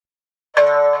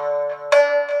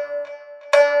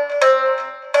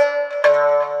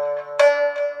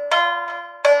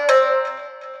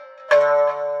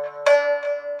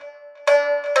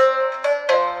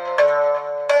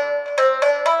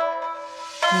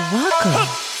Welcome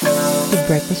to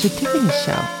Breakfast with Tiffany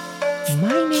show.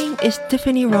 My name is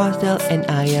Tiffany Rosdale and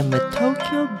I am a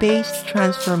Tokyo-based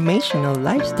transformational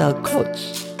lifestyle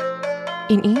coach.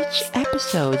 In each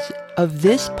episode of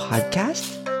this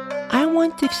podcast, I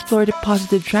want to explore the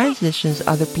positive transitions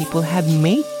other people have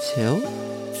made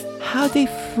to, how they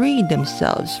freed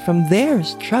themselves from their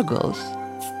struggles,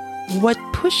 what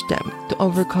pushed them to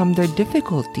overcome their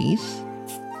difficulties,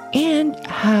 and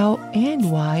how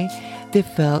and why they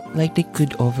felt like they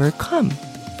could overcome.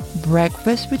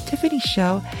 Breakfast with Tiffany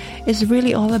show is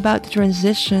really all about the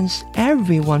transitions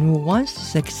everyone who wants to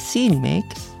succeed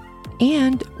makes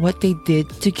and what they did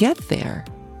to get there.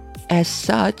 As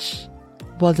such,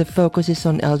 while the focus is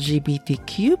on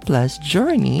LGBTQ plus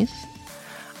journeys,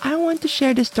 I want to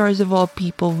share the stories of all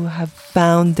people who have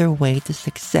found their way to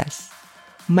success.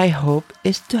 My hope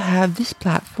is to have this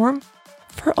platform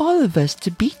for all of us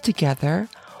to be together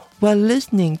while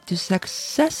listening to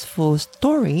successful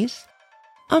stories,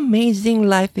 amazing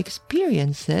life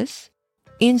experiences,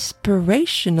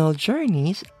 inspirational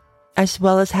journeys, as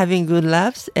well as having good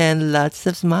laughs and lots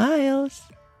of smiles.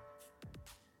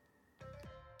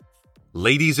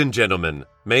 Ladies and gentlemen,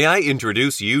 may I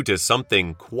introduce you to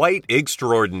something quite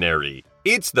extraordinary.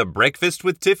 It's the Breakfast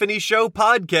with Tiffany Show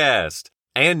podcast.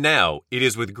 And now, it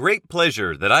is with great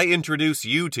pleasure that I introduce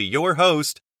you to your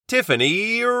host,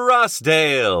 Tiffany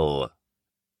Rosdale.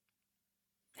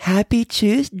 Happy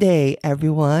Tuesday,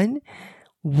 everyone.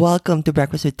 Welcome to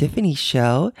Breakfast with Tiffany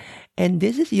show. And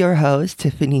this is your host,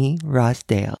 Tiffany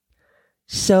Rosdale.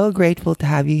 So grateful to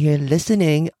have you here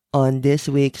listening on this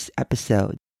week's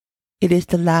episode. It is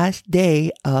the last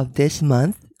day of this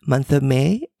month of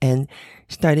May, and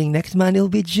starting next month, it'll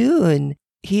be June.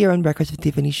 Here on Breakfast with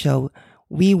Tiffany show,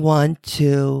 we want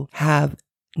to have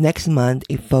next month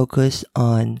a focus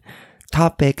on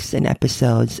topics and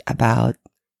episodes about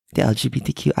the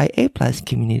LGBTQIA plus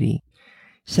community.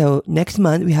 So next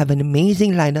month, we have an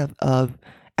amazing lineup of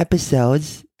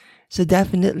episodes. So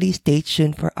definitely stay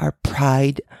tuned for our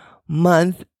Pride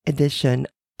Month edition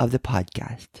of the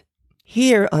podcast.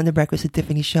 Here on the Breakfast with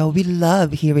Tiffany show, we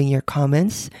love hearing your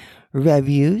comments,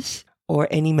 reviews, or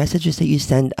any messages that you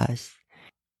send us.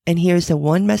 And here's the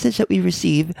one message that we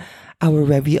received, our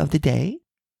review of the day,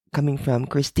 coming from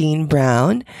Christine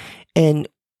Brown, and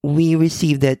we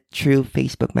received it through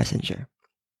Facebook Messenger.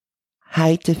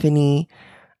 Hi, Tiffany.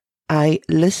 I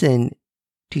listened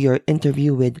to your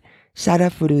interview with Sara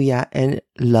Furuya and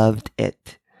loved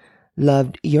it.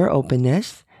 Loved your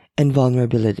openness and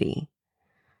vulnerability.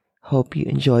 Hope you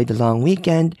enjoyed the long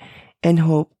weekend and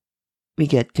hope we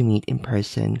get to meet in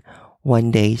person one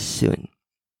day soon.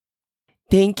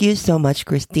 Thank you so much,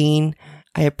 Christine.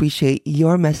 I appreciate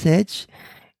your message,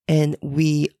 and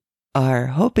we are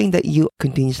hoping that you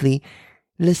continuously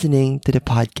listening to the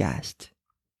podcast.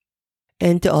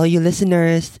 And to all you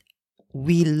listeners,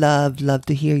 we love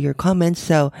to hear your comments,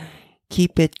 so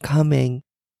keep it coming.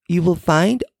 You will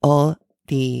find all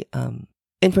the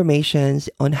informations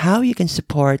on how you can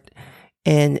support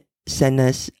and send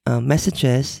us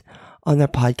messages on our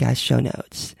podcast show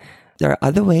notes. There are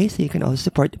other ways that you can also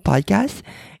support the podcast,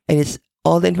 and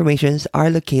all the informations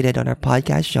are located on our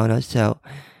podcast show notes, so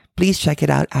please check it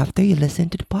out after you listen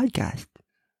to the podcast.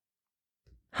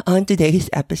 On today's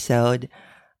episode,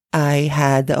 I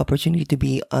had the opportunity to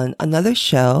be on another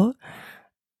show.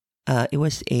 It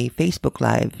was a Facebook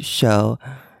Live show.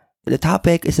 The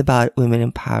topic is about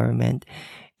women empowerment,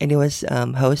 and it was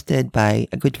hosted by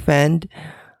a good friend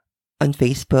on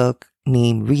Facebook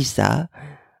named Risa.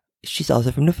 She's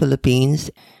also from the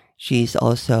Philippines. She's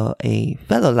also a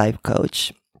fellow life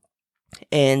coach.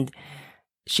 And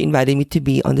she invited me to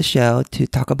be on the show to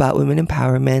talk about women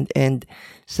empowerment and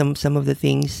some of the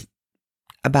things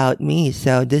about me.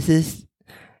 So this is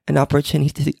an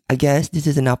opportunity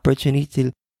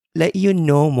to let you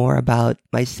know more about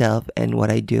myself and what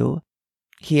I do.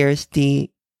 Here's the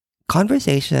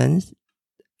conversations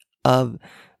of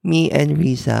me and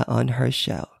Risa on her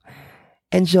show.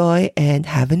 Enjoy and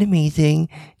have an amazing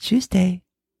Tuesday.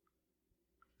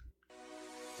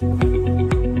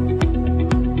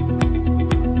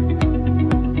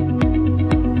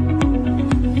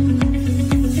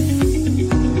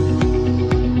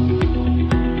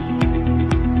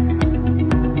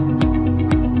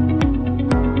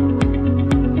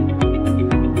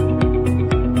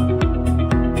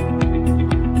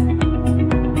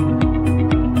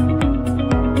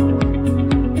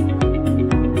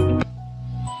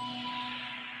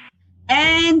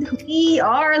 We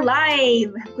are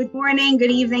live. Good morning,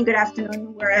 good evening, good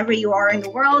afternoon, wherever you are in the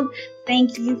world.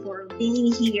 Thank you for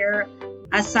being here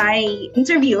as I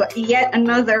interview yet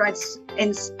another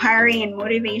inspiring and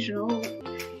motivational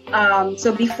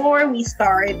So before we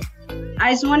start,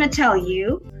 I just want to tell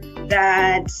you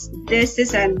that this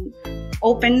is an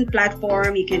open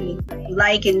platform. You can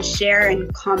like and share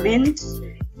and comment,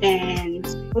 and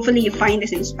hopefully you find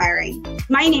this inspiring.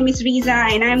 My name is Riza,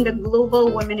 and I'm the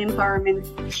Global Women Empowerment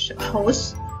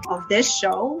host of this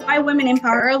show. Why Women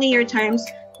Empower? Earlier times,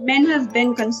 men have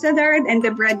been considered and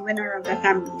the breadwinner of the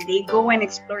family. They go and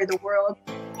explore the world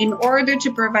in order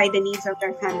to provide the needs of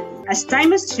their family. As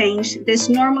time has changed, this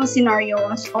normal scenario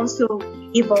has also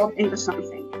evolved into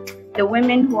something. The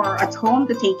women who are at home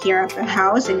to take care of the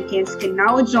house and kids can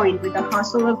now join with the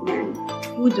hustle of men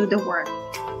who do the work.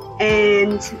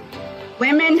 And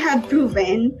women have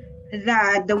proven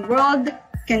that the world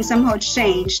can somehow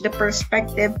change the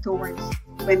perspective towards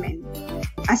women.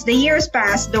 As the years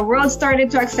passed, the world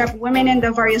started to accept women in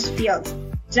the various fields,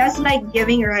 just like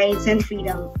giving rights and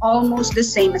freedom, almost the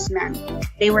same as men.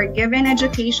 They were given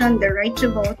education, the right to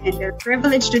vote, and their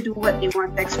privilege to do what they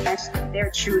want to express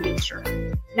their true nature.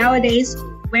 Nowadays,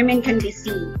 women can be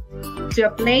seen. To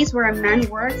a place where a man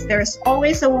works, there is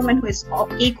always a woman who is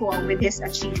equal with his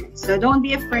achievements. So don't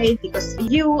be afraid, because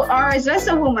you are just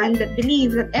a woman that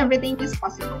believes that everything is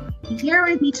possible. Here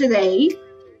with me today,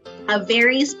 a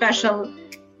very special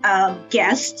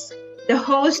guest, the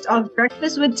host of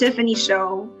Breakfast with Tiffany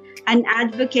show, an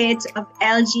advocate of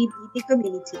LGBT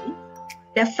community,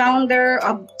 the founder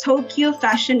of Tokyo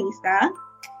Fashionista,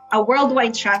 a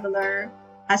worldwide traveler,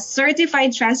 a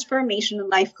certified transformational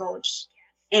life coach,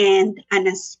 and an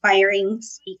aspiring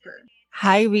speaker.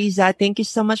 Hi, Riza. Thank you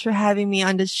so much for having me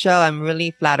on this show. I'm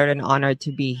really flattered and honored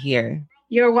to be here.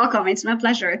 You're welcome. It's my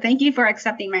pleasure. Thank you for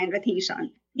accepting my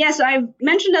invitation. Yeah, so I've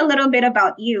mentioned a little bit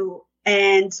about you,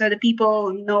 and so the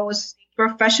people knows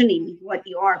professionally what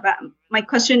you are. But my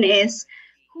question is,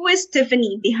 who is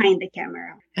Tiffany behind the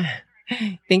camera?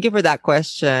 Thank you for that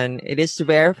question. It is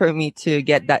rare for me to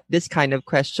get this kind of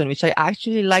question, which I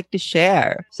actually like to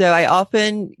share. So I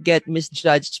often get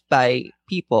misjudged by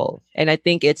people, and I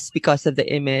think it's because of the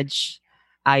image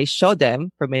I showed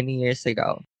them for many years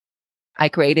ago. I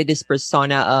created this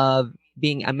persona of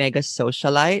being a mega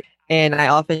socialite, and I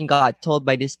often got told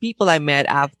by these people I met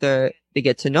after they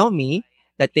get to know me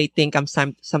that they think I'm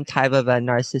some type of a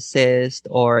narcissist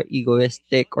or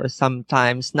egoistic or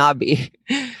sometimes snobby.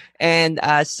 And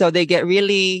so they get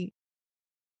really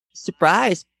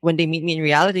surprised when they meet me in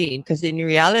reality, because in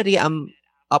reality, I'm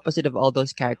opposite of all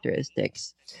those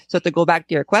characteristics. So to go back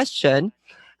to your question,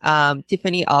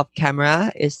 Tiffany off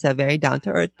camera is a very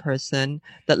down-to-earth person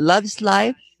that loves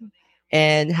life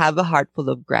and have a heart full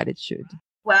of gratitude.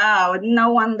 Wow,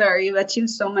 no wonder you've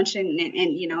achieved so much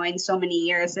in so many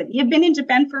years. You've been in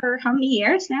Japan for how many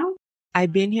years now?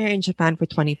 I've been here in Japan for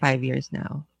 25 years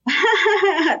now.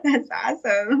 That's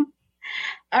awesome.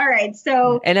 All right,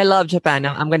 so and I love Japan.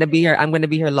 I'm gonna be here. I'm gonna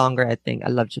be here longer. I think I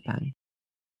love Japan.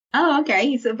 Oh,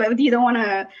 okay. So, but you don't want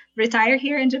to retire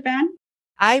here in Japan?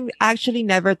 I've actually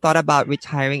never thought about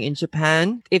retiring in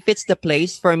Japan. If it's the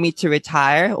place for me to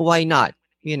retire, why not?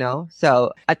 You know,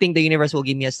 so I think the universe will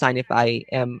give me a sign if I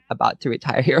am about to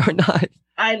retire here or not.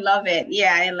 I love it.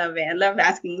 Yeah, I love it. I love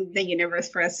asking the universe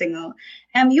for a signal.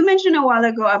 You mentioned a while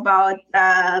ago about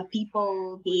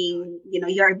people being,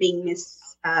 you're being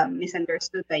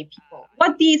misunderstood by people.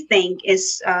 What do you think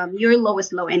is your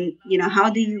lowest low, and how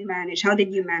did you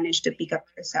manage to pick up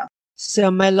yourself?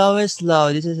 So my lowest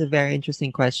low. This is a very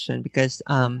interesting question, because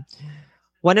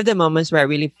one of the moments where I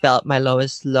really felt my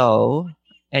lowest low,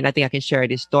 and I think I can share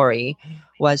this story,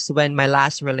 was when my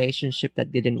last relationship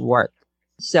that didn't work.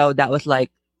 So that was like,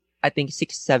 I think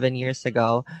 6-7 years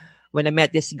ago, when I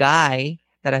met this guy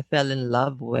that I fell in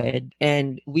love with,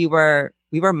 and we were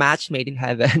match made in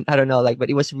heaven. I don't know, but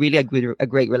it was really a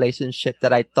great relationship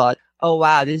that I thought, oh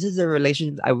wow, this is a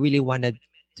relationship I really wanted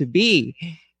to be.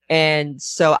 And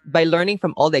so by learning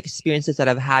from all the experiences that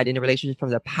I've had in a relationship from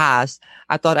the past,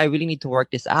 I thought I really need to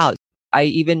work this out. I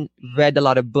even read a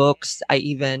lot of books. I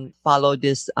even followed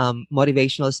these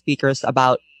motivational speakers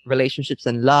about relationships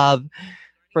and love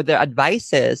for their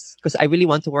advices, because I really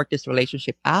want to work this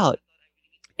relationship out.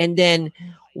 And then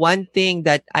one thing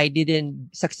that I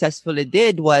didn't successfully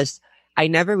did was I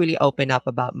never really opened up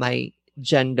about my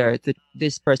gender to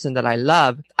this person that I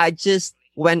love. I just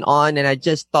went on and I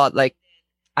just thought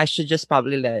I should just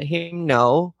probably let him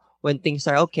know when things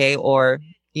are okay, or,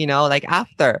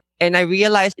 after. And I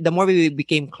realized the more we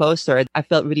became closer, I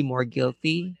felt really more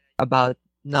guilty about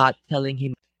not telling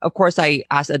him. Of course, I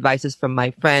asked advices from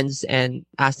my friends and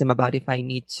asked them about if I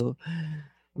need to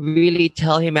really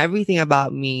tell him everything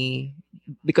about me,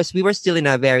 because we were still in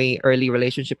a very early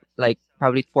relationship, like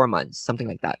probably 4 months, something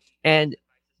like that. And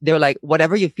they were like,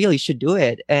 whatever you feel, you should do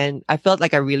it. And I felt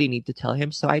like I really need to tell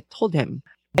him. So I told him.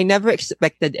 I never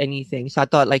expected anything. So I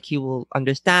thought like he will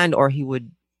understand or he would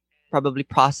probably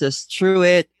process through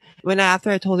it. After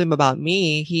I told him about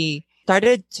me, he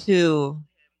started to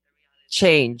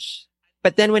change.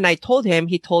 But then when I told him,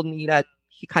 he told me that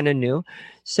he kind of knew.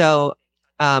 So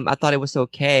I thought it was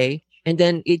okay. And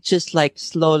then it just like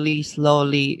slowly,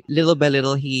 little by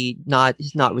little, he's not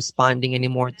responding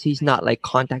anymore. He's not like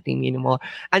contacting me anymore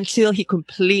until he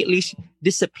completely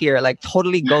disappeared, like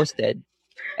totally ghosted.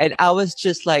 And I was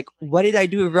just like, what did I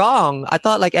do wrong? I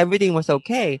thought like everything was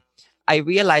okay. I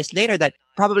realized later that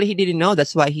probably he didn't know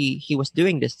that's why he was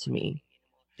doing this to me.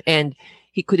 And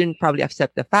he couldn't probably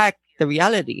accept the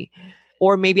reality.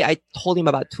 Or maybe I told him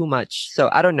about too much. So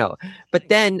I don't know. But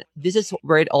then this is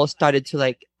where it all started to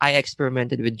like, I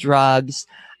experimented with drugs.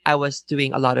 I was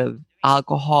doing a lot of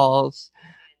alcohols.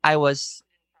 I was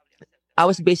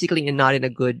basically not in a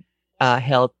good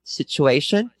health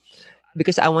situation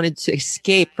because I wanted to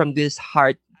escape from this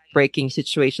heartbreaking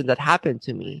situation that happened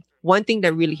to me. One thing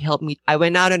that really helped me, I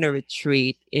went out on a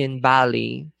retreat in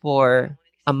Bali for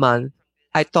a month.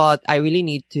 I thought I really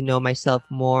need to know myself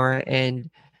more and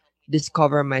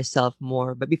discover myself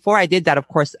more. But before I did that, of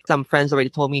course, some friends already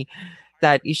told me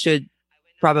that you should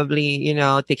probably,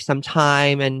 take some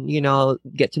time and,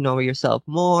 get to know yourself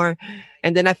more.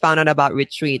 And then I found out about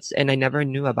retreats, and I never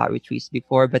knew about retreats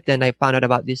before. But then I found out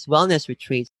about these wellness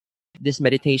retreats, this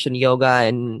meditation, yoga,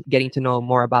 and getting to know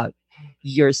more about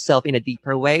yourself in a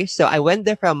deeper way. So I went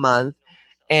there for a month,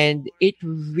 and it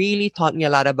really taught me a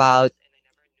lot about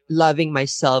loving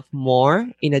myself more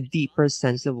in a deeper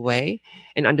sense of way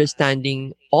and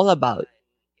understanding all about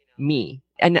me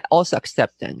and also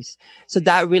acceptance. So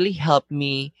that really helped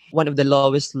me, one of the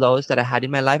lowest lows that I had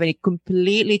in my life, and it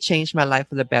completely changed my life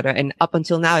for the better. And up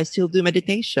until now, I still do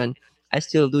meditation. I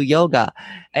still do yoga.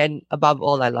 And above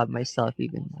all, I love myself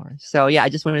even more. So yeah, I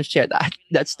just wanted to share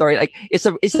that story. Like it's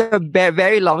a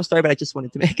very long story, but I just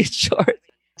wanted to make it short.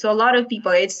 So a lot of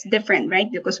people, it's different,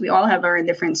 right? Because we all have our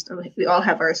different stories. We all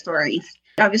have our stories.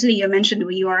 Obviously, you mentioned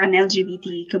you are an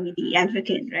LGBT community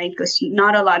advocate, right? Because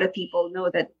not a lot of people know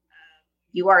that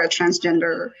you are a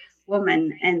transgender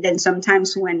woman. And then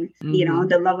sometimes when,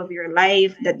 the love of your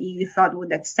life that you thought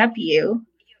would accept you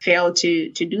fail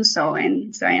to do so.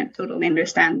 And so I totally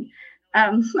understand.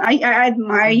 I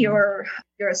admire your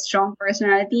strong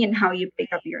personality and how you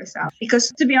pick up yourself.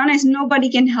 Because to be honest, nobody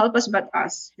can help us but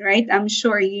us, right? I'm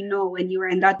sure when you are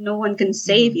in that, no one can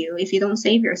save you if you don't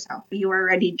save yourself. You are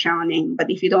already drowning,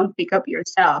 but if you don't pick up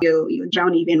yourself, you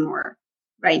drown even more,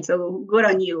 right? So good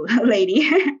on you, lady.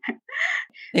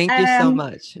 Thank you so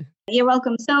much. You're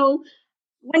welcome. So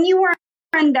when you were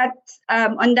on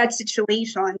that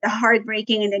situation, the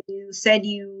heartbreaking, and then you said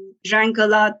you drank a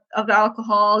lot of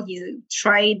alcohol, you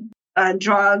tried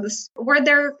drugs. Were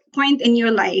there point in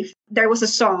your life there was a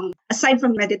song aside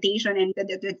from meditation and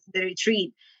the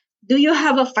retreat? Do you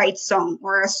have a fight song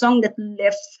or a song that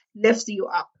lifts you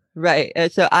up? Right.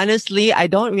 So honestly, I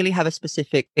don't really have a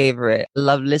specific favorite. I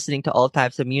love listening to all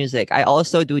types of music. I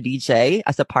also do DJ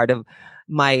as a part of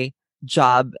my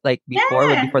job, like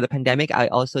before the pandemic. I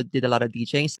also did a lot of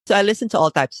DJing. So I listen to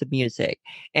all types of music.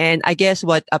 And I guess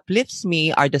what uplifts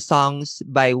me are the songs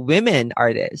by women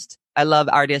artists. I love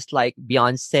artists like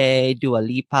Beyonce, Dua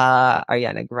Lipa,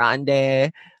 Ariana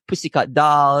Grande, Pussycat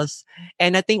Dolls.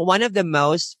 And I think one of the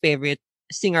most favorite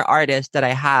singer artists that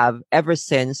I have ever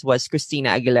since was Christina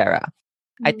Aguilera.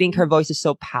 I think her voice is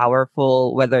so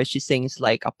powerful, whether she sings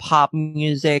like a pop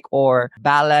music or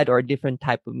ballad or different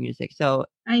type of music. So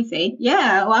I see.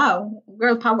 Yeah. Wow.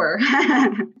 Girl power.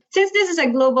 Since this is a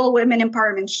global women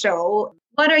empowerment show,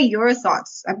 what are your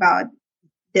thoughts about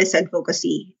this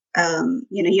advocacy?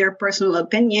 Your personal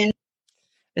opinion.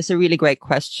 It's a really great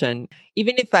question.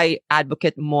 Even if I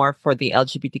advocate more for the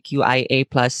LGBTQIA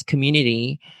plus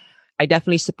community, I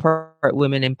definitely support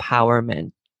women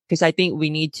empowerment. Because I think we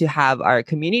need to have our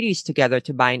communities together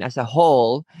to bind as a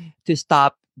whole to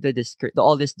stop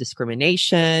all this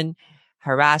discrimination,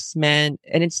 harassment,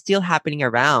 and it's still happening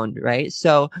around, right?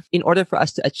 So in order for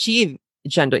us to achieve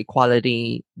gender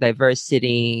equality,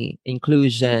 diversity,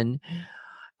 inclusion,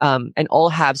 and all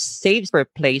have safe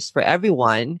place for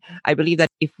everyone, I believe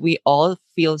that if we all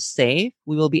feel safe,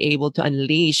 we will be able to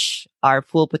unleash our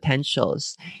full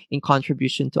potentials in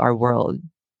contribution to our world.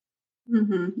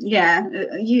 Mm-hmm. Yeah,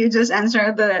 you just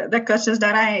answered the questions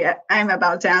that I'm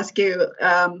about to ask you.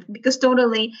 Because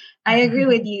totally, I agree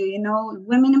with you.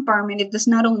 Women empowerment, it does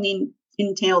not only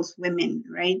entails women,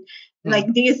 right? Like,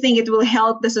 do you think it will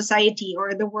help the society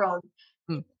or the world?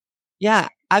 Yeah,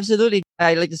 absolutely.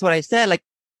 Like that's what I said. Like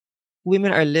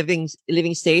women are living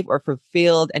safe or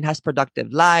fulfilled and has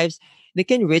productive lives, they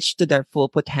can reach to their full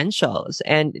potentials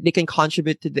and they can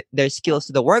contribute to their skills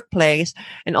to the workplace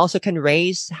and also can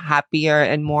raise happier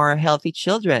and more healthy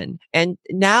children. And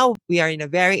now we are in a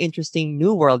very interesting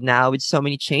new world now with so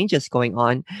many changes going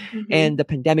on. And the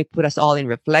pandemic put us all in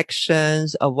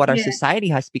reflections of what our Yeah. society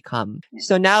has become. Yeah.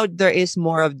 So now there is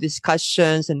more of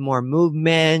discussions and more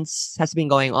movements has been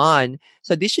going on.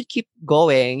 So this should keep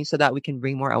going so that we can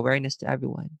bring more awareness to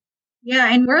everyone.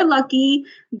 Yeah, and we're lucky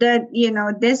that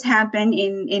this happened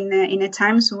in a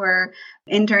times where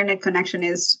internet connection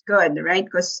is good, right?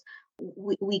 Because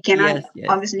we cannot Yes.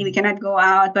 obviously we cannot go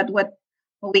out, but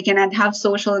we cannot have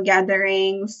social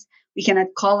gatherings. We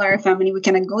cannot call our family. We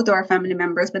cannot go to our family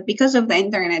members. But because of the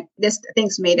internet, these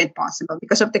things made it possible.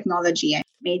 Because of technology, it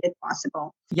made it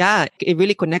possible. Yeah, it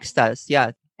really connects us.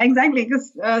 Yeah. Exactly,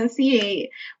 because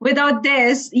without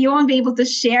this, you won't be able to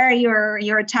share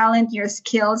your talent, your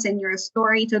skills, and your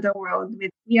story to the world.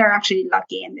 We are actually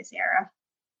lucky in this era,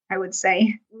 I would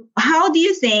say. How do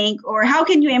you think, or how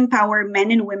can you empower men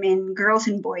and women, girls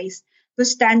and boys, to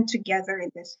stand together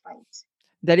in this fight?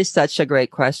 That is such a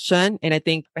great question. And I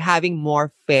think having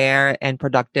more fair and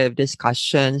productive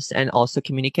discussions and also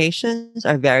communications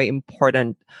are very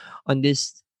important on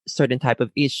this certain type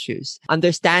of issues.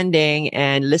 Understanding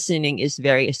and listening is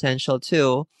very essential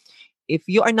too. If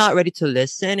you are not ready to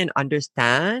listen and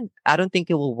understand, I don't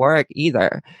think it will work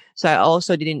either. So I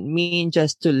also didn't mean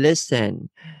just to listen.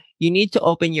 You need to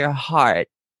open your heart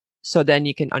so then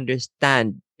you can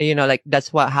understand. Like that's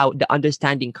how the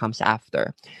understanding comes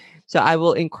after. So I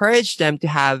will encourage them to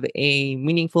have a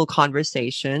meaningful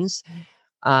conversations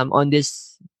on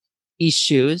these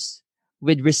issues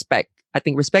with respect. I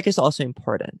think respect is also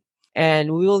important.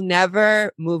 And we will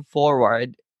never move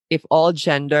forward if all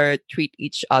gender treat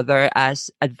each other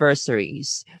as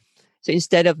adversaries. So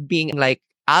instead of being like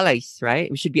allies,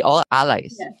 right? We should be all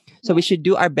allies. Yeah. So we should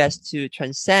do our best to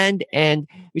transcend and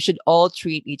we should all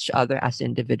treat each other as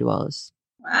individuals.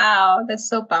 Wow, that's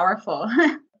so powerful.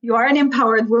 You are an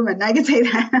empowered woman. I can say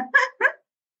that.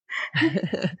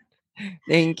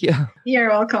 Thank you. You're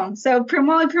welcome. So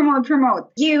promote.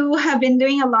 You have been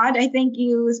doing a lot. I think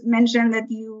you mentioned that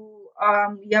you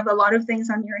have a lot of things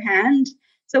on your hand.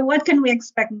 So what can we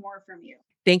expect more from you?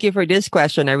 Thank you for this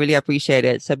question. I really appreciate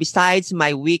it. So besides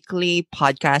my weekly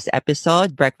podcast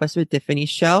episode, Breakfast with Tiffany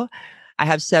show, I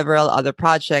have several other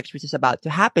projects which is about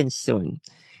to happen soon.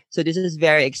 So this is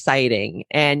very exciting.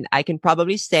 And I can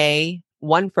probably say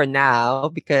one for now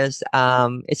because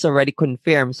it's already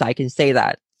confirmed. So I can say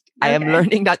that. I am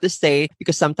learning not to say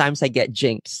because sometimes I get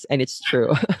jinxed and it's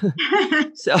true.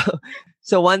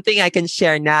 So one thing I can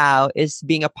share now is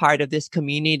being a part of this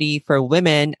community for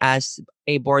women as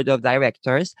a board of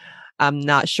directors. I'm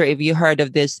not sure if you heard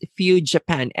of this FEW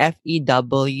Japan,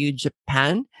 FEW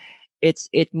Japan.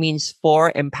 It means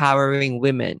for empowering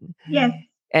women. Yes.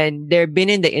 And they've been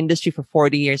in the industry for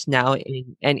 40 years now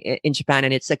in Japan.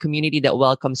 And it's a community that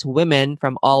welcomes women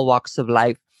from all walks of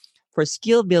life for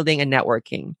skill building and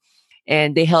networking.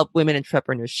 And they help women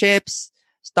entrepreneurships,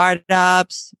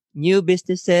 startups, new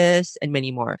businesses, and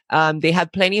many more. They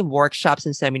have plenty of workshops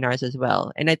and seminars as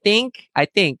well. And I think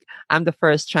I'm the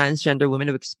first transgender woman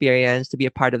of experience to be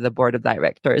a part of the board of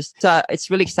directors. So it's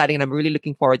really exciting. And I'm really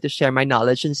looking forward to share my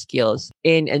knowledge and skills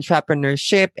in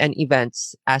entrepreneurship and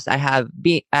events as I've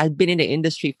been in the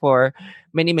industry for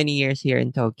many, many years here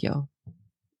in Tokyo.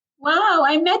 Wow,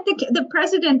 I met the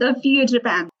president of FEW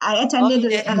Japan. I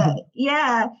attended.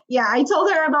 Yeah. I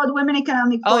told her about Women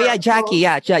Economic Forum. Oh yeah, Jackie.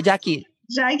 Yeah, Jackie.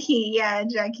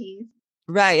 Jackie.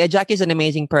 Right, Jackie's an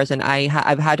amazing person.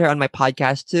 I've had her on my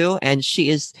podcast too, and she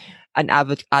is an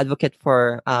advocate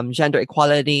for gender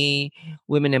equality,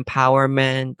 women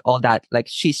empowerment, all that. Like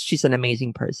she's an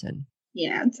amazing person.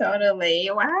 Yeah, totally.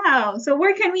 Wow. So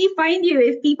where can we find you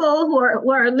if people who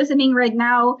are listening right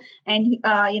now and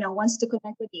wants to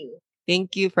connect with you?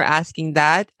 Thank you for asking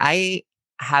that. I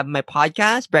have my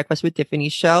podcast, Breakfast with Tiffany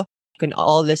show. You can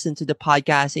all listen to the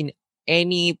podcast in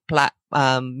any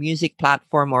music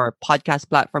platform or podcast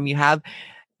platform you have.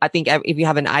 I think if you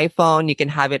have an iPhone, you can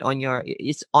have it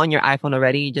it's on your iPhone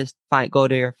already. Just go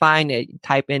to your phone,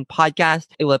 type in podcast,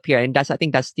 it will appear. And I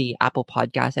think that's the Apple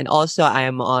podcast. And also I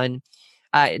am on,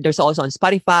 there's also on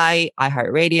Spotify,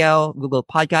 iHeartRadio, Google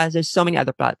Podcasts. There's so many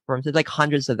other platforms. There's like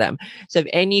hundreds of them. So if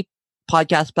any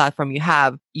podcast platform you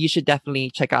have, you should definitely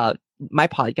check out my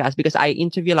podcast because I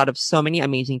interview a lot of so many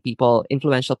amazing people,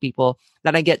 influential people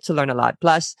that I get to learn a lot.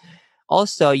 Plus,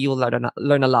 also you will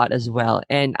learn a lot as well.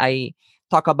 And I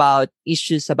talk about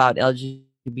issues about LGBT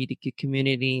LGBTQ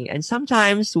community, and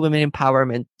sometimes women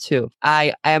empowerment too.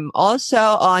 I am also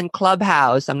on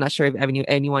Clubhouse. I'm not sure if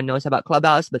anyone knows about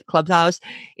Clubhouse, but Clubhouse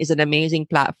is an amazing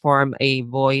platform, a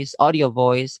audio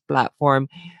voice platform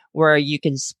where you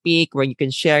can speak, where you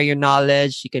can share your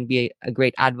knowledge, you can be a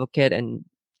great advocate, and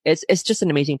it's just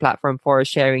an amazing platform for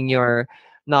sharing your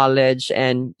knowledge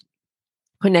and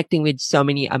connecting with so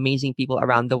many amazing people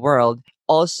around the world.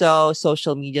 Also,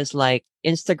 social medias like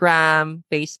Instagram,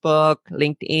 Facebook,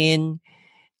 LinkedIn,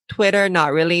 Twitter,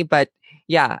 not really, but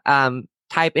yeah,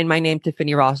 type in my name,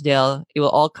 Tiffany Rossdale. It will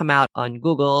all come out on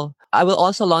Google. I will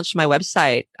also launch my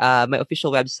website, my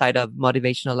official website of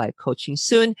motivational life coaching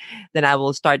soon. Then I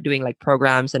will start doing like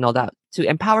programs and all that to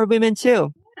empower women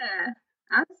too. Yeah.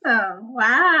 Awesome.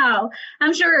 Wow.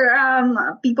 I'm sure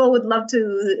people would love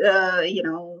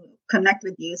to, connect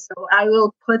with you. So I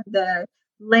will put the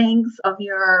links of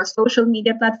your social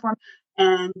media platform,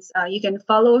 and you can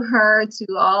follow her to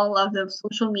all of the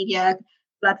social media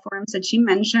platforms that she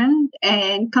mentioned,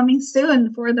 and coming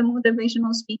soon for the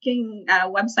motivational speaking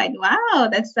website. Wow,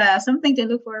 that's something to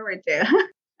look forward to.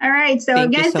 All right. So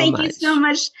Thank again, you so thank much. you so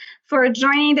much for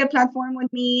joining the platform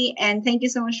with me. And thank you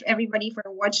so much, everybody, for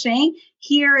watching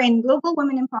here in Global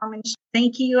Women Empowerment.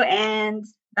 Thank you and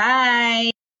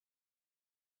bye.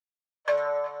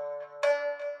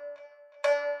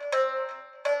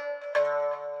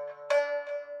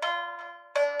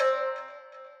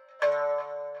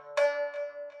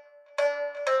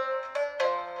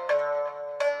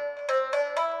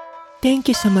 Thank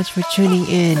you so much for tuning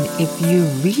in. If you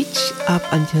reach up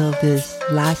until this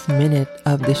last minute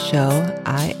of the show,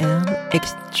 I am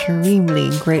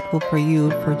extremely grateful for you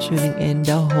for tuning in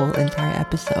the whole entire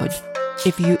episode.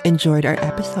 If you enjoyed our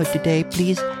episode today,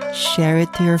 please share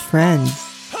it to your friends.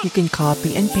 You can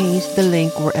copy and paste the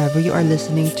link wherever you are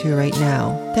listening to right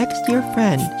now. Text your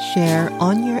friend, share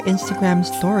on your Instagram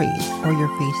stories or your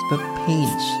Facebook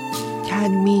page.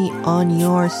 Tag me on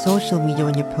your social media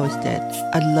when you post it.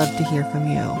 I'd love to hear from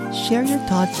you. Share your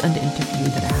thoughts on the interview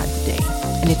that I had today.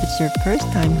 And if it's your first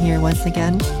time here once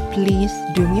again, please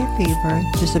do me a favor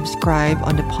to subscribe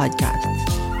on the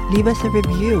podcast. Leave us a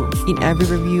review. In every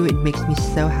review, it makes me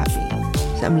so happy.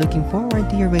 So I'm looking forward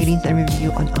to your ratings and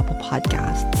review on Apple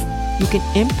Podcasts. You can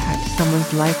impact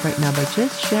someone's life right now by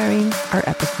just sharing our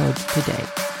episodes today.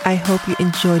 I hope you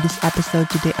enjoyed this episode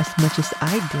today as much as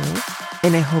I do.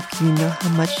 And I hope you know how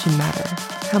much you matter,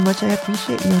 how much I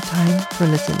appreciate your time for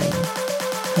listening,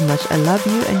 how much I love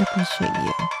you and appreciate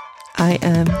you. I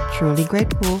am truly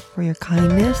grateful for your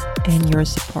kindness and your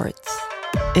support.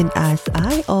 And as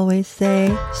I always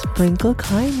say, sprinkle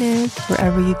kindness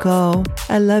wherever you go.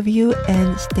 I love you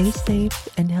and stay safe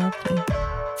and healthy.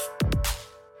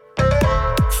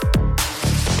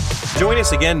 Join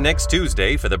us again next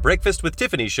Tuesday for the Breakfast with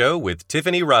Tiffany show with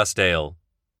Tiffany Rossdale.